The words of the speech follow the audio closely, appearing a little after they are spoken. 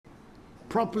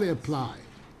properly applied,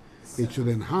 it should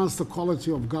enhance the quality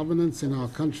of governance in our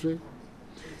country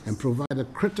and provide a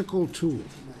critical tool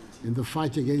in the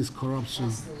fight against corruption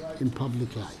in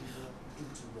public life.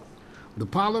 The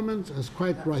Parliament has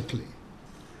quite rightly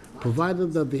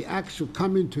provided that the Act should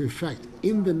come into effect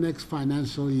in the next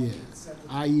financial year,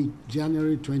 i.e.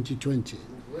 January 2020,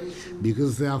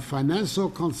 because there are financial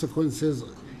consequences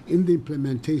in the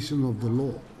implementation of the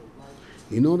law,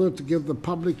 in order to give the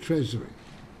public treasury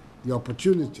the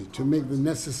opportunity to make the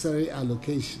necessary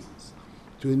allocations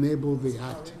to enable the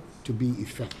Act to be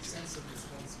effective.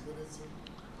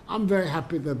 I'm very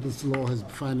happy that this law has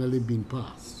finally been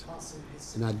passed,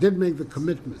 and I did make the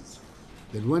commitment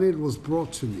that when it was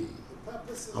brought to me,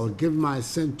 I would give my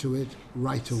assent to it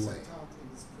right away.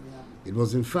 It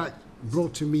was in fact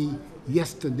brought to me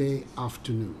yesterday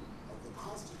afternoon.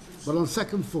 But on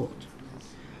second thought,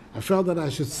 I felt that I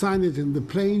should sign it in the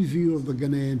plain view of the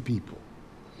Ghanaian people,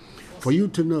 for you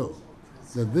to know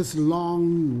that this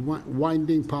long,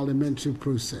 winding parliamentary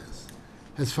process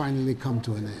has finally come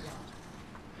to an end.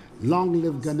 Long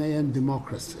live Ghanaian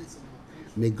democracy.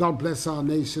 May God bless our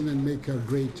nation and make her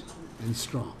great and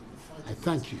strong. I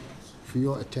thank you for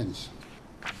your attention.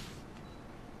 The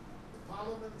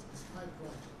Parliament is quite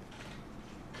right,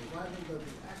 provided that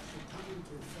the Act should come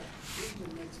into effect in the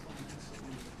next financial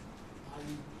year,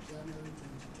 i.e. January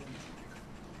 2020,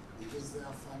 because there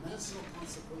are financial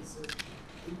consequences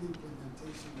in the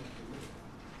implementation of the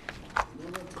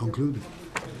law. Concluded.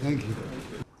 Thank you.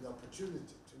 The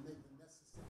opportunity to make